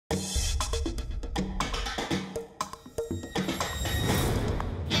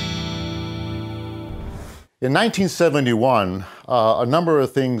In 1971, a number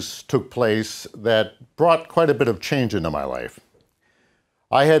of things took place that brought quite a bit of change into my life.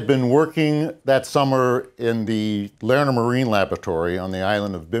 I had been working that summer in the Lerner Marine Laboratory on the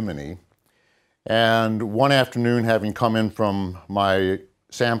island of Bimini, and one afternoon, having come in from my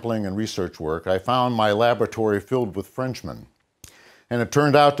sampling and research work, I found my laboratory filled with Frenchmen. And it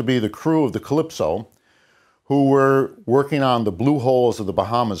turned out to be the crew of the Calypso, who were working on the Blue Holes of the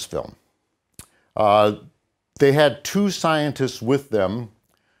Bahamas film. They had two scientists with them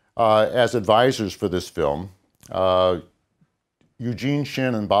as advisors for this film, Eugene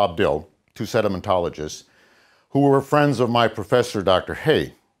Shin and Bob Dill, two sedimentologists, who were friends of my professor, Dr.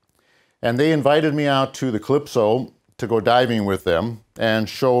 Hay. And they invited me out to the Calypso to go diving with them and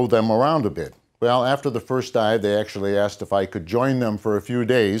show them around a bit. Well, after the first dive, they actually asked if I could join them for a few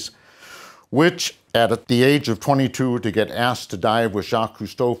days, which at the age of 22, to get asked to dive with Jacques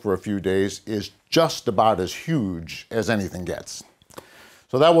Cousteau for a few days is just about as huge as anything gets.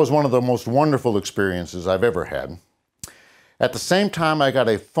 So that was one of the most wonderful experiences I've ever had. At the same time, I got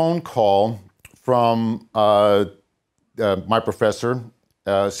a phone call from my professor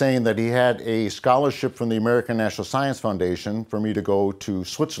saying that he had a scholarship from the American National Science Foundation for me to go to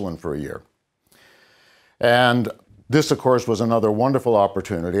Switzerland for a year. And this, of course, was another wonderful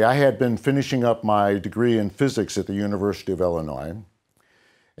opportunity. I had been finishing up my degree in physics at the University of Illinois,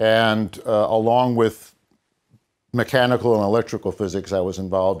 and along with mechanical and electrical physics, I was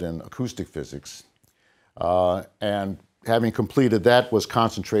involved in acoustic physics. And having completed that, was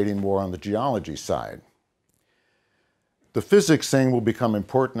concentrating more on the geology side. The physics thing will become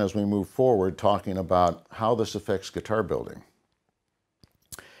important as we move forward, talking about how this affects guitar building.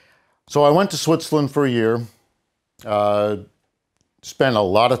 So I went to Switzerland for a year. Spent a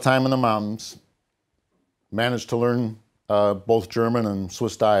lot of time in the mountains, managed to learn both German and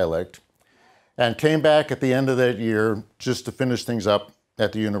Swiss dialect, and came back at the end of that year just to finish things up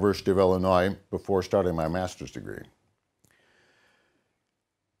at the University of Illinois before starting my master's degree.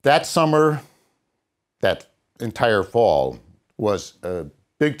 That summer, that entire fall, was a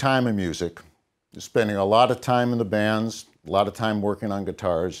big time in music, spending a lot of time in the bands, a lot of time working on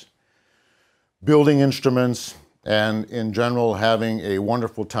guitars, building instruments, and in general having a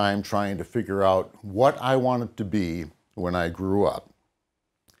wonderful time trying to figure out what I wanted to be when I grew up.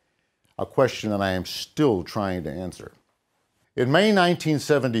 A question that I am still trying to answer. In May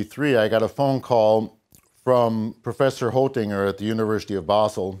 1973, I got a phone call from Professor Hotinger at the University of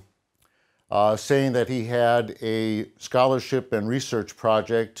Basel saying that he had a scholarship and research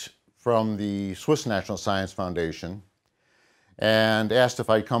project from the Swiss National Science Foundation, and asked if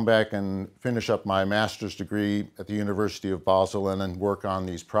I'd come back and finish up my master's degree at the University of Basel and then work on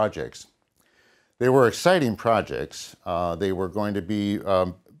these projects. They were exciting projects. They were going to be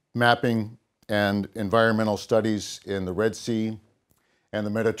mapping and environmental studies in the Red Sea and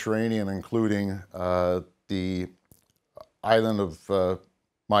the Mediterranean, including the island of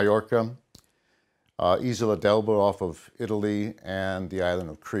Majorca, Isola d'Elba off of Italy, and the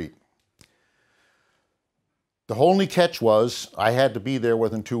island of Crete. The only catch was I had to be there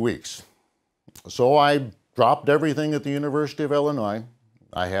within 2 weeks. So I dropped everything at the University of Illinois.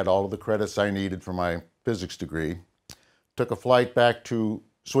 I had all of the credits I needed for my physics degree, took a flight back to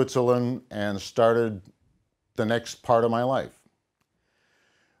Switzerland, and started the next part of my life,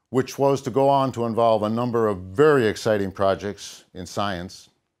 which was to go on to involve a number of very exciting projects in science,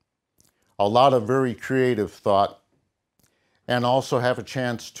 a lot of very creative thought, and also have a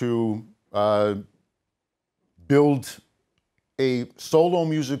chance to build a solo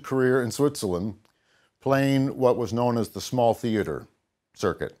music career in Switzerland, playing what was known as the small theater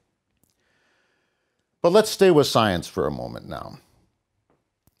circuit. But let's stay with science for a moment now.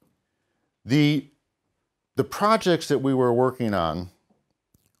 The projects that we were working on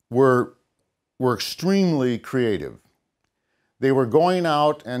were extremely creative. They were going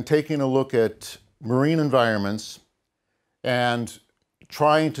out and taking a look at marine environments and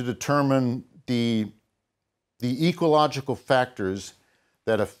trying to determine the ecological factors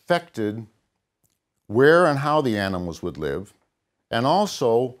that affected where and how the animals would live, and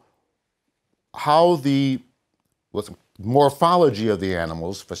also how the morphology of the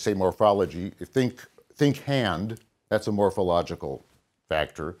animals, if I say morphology, think hand, that's a morphological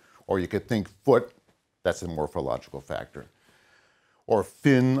factor, or you could think foot, that's a morphological factor, or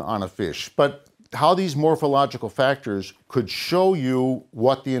fin on a fish. But how these morphological factors could show you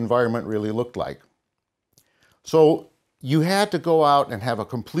what the environment really looked like. So you had to go out and have a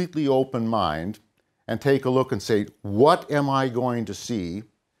completely open mind and take a look and say, what am I going to see?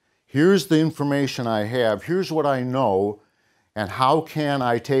 Here's the information I have, here's what I know, and how can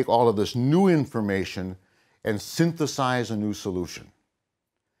I take all of this new information and synthesize a new solution.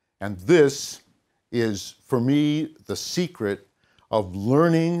 And this is, for me, the secret of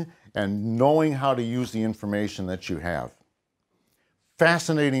learning and knowing how to use the information that you have.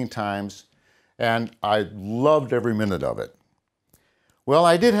 Fascinating times, and I loved every minute of it. Well,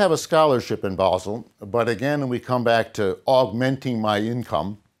 I did have a scholarship in Basel, but again, we come back to augmenting my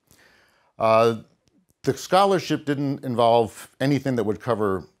income. The scholarship didn't involve anything that would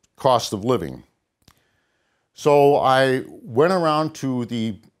cover cost of living. So I went around to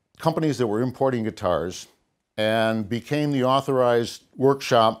the companies that were importing guitars and became the authorized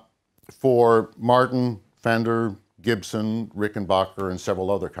workshop for Martin, Fender, Gibson, Rickenbacker, and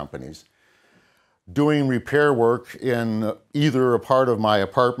several other companies, doing repair work in either a part of my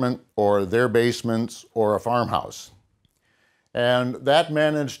apartment or their basements or a farmhouse. And that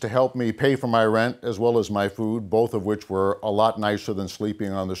managed to help me pay for my rent as well as my food, both of which were a lot nicer than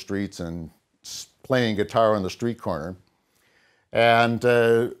sleeping on the streets and playing guitar on the street corner. And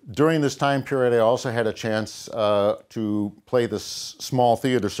during this time period, I also had a chance to play this small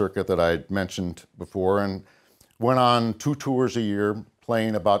theater circuit that I mentioned before, and went on 2 tours a year,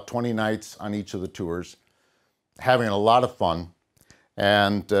 playing about 20 nights on each of the tours, having a lot of fun,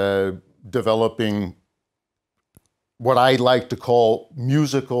 and developing what I like to call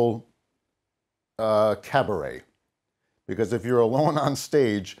musical cabaret. Because if you're alone on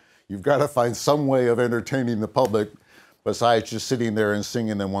stage, you've got to find some way of entertaining the public besides just sitting there and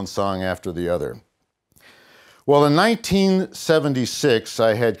singing them one song after the other. Well, in 1976,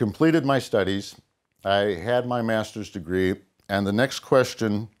 I had completed my studies. I had my master's degree, and the next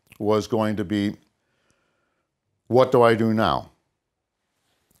question was going to be, what do I do now?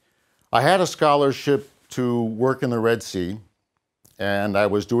 I had a scholarship to work in the Red Sea, and I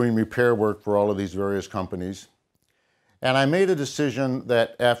was doing repair work for all of these various companies. And I made a decision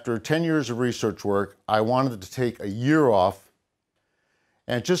that after 10 years of research work, I wanted to take a year off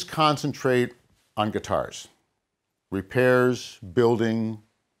and just concentrate on guitars, repairs, building,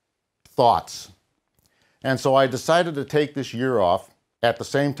 thoughts. And so I decided to take this year off. At the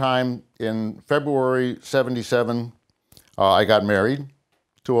same time, in February '77, I got married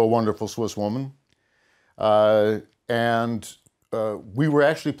to a wonderful Swiss woman. And we were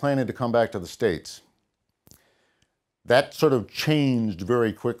actually planning to come back to the States. That sort of changed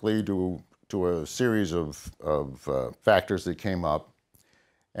very quickly to a series of factors that came up,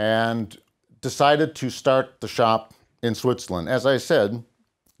 and decided to start the shop in Switzerland. As I said,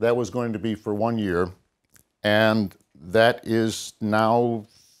 that was going to be for 1 year, and that is now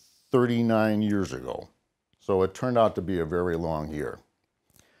 39 years ago. So it turned out to be a very long year.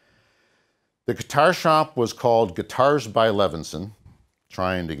 The guitar shop was called Guitars by Levinson,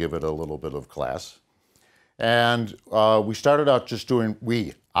 trying to give it a little bit of class. And I started out just doing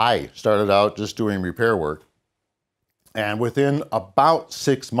repair work. And within about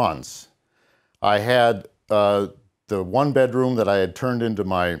 6 months, I had the 1 bedroom that I had turned into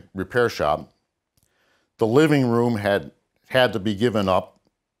my repair shop. The living room had to be given up,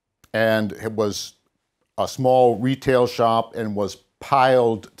 and it was a small retail shop and was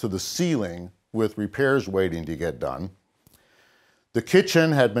piled to the ceiling with repairs waiting to get done. The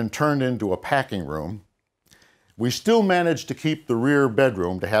kitchen had been turned into a packing room. We still managed to keep the rear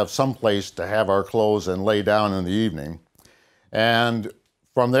bedroom to have some place to have our clothes and lay down in the evening. And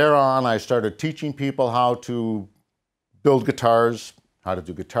from there on, I started teaching people how to build guitars, how to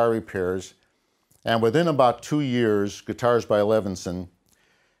do guitar repairs. And within about 2 years, Guitars by Levinson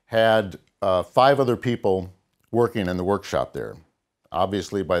had 5 other people working in the workshop there.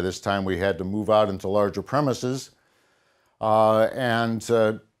 Obviously, by this time, we had to move out into larger premises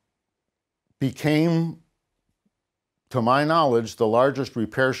and became, to my knowledge, the largest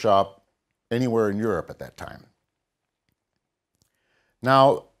repair shop anywhere in Europe at that time.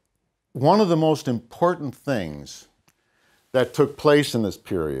 Now, one of the most important things that took place in this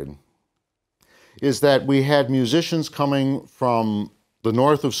period is that we had musicians coming from the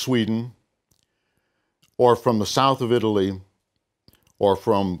north of Sweden, or from the south of Italy, or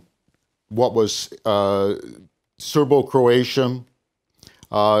from what was Serbo-Croatia,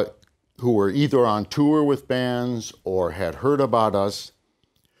 who were either on tour with bands or had heard about us,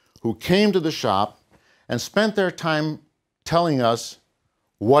 who came to the shop and spent their time telling us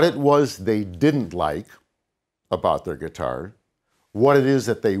what it was they didn't like about their guitar, what it is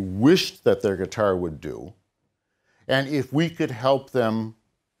that they wished that their guitar would do, and if we could help them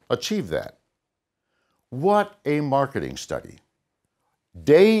achieve that. What a marketing study.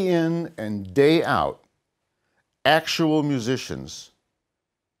 Day in and day out, actual musicians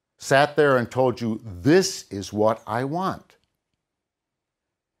sat there and told you, this is what I want.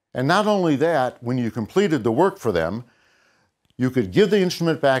 And not only that, when you completed the work for them, you could give the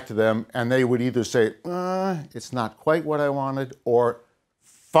instrument back to them and they would either say, it's not quite what I wanted, or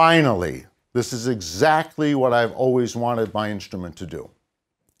finally, this is exactly what I've always wanted my instrument to do.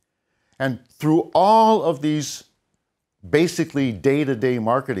 And through all of these basically day-to-day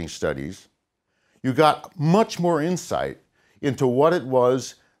marketing studies, you got much more insight into what it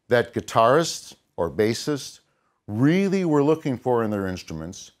was that guitarists or bassists really were looking for in their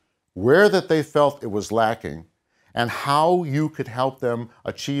instruments, where that they felt it was lacking, and how you could help them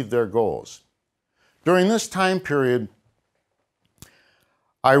achieve their goals. During this time period,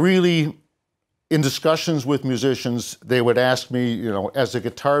 I really, in discussions with musicians, they would ask me, you know, as a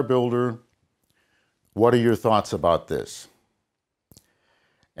guitar builder, what are your thoughts about this?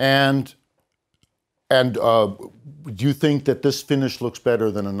 And do you think that this finish looks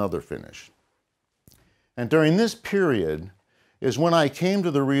better than another finish? And during this period is when I came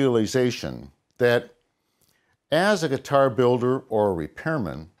to the realization that as a guitar builder or a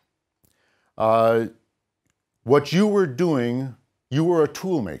repairman, what you were doing, you were a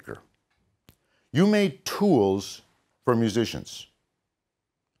tool maker. You made tools for musicians.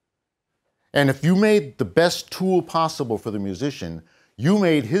 And if you made the best tool possible for the musician, you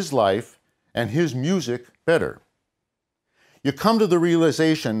made his life and his music better. You come to the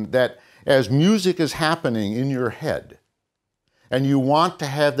realization that as music is happening in your head, and you want to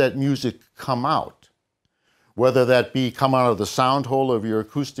have that music come out, whether that be come out of the sound hole of your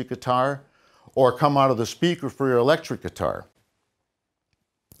acoustic guitar or come out of the speaker for your electric guitar.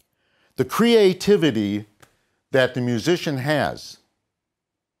 The creativity that the musician has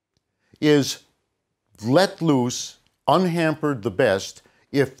is let loose, unhampered the best,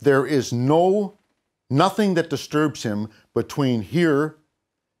 if there is nothing that disturbs him between here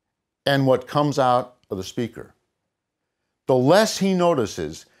and what comes out of the speaker. The less he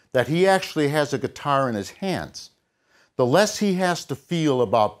notices that he actually has a guitar in his hands, the less he has to feel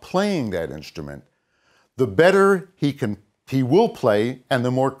about playing that instrument, the better he will play and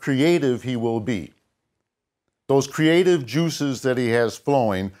the more creative he will be. Those creative juices that he has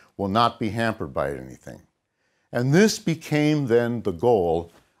flowing will not be hampered by anything. And this became then the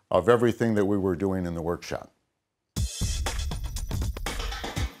goal of everything that we were doing in the workshop.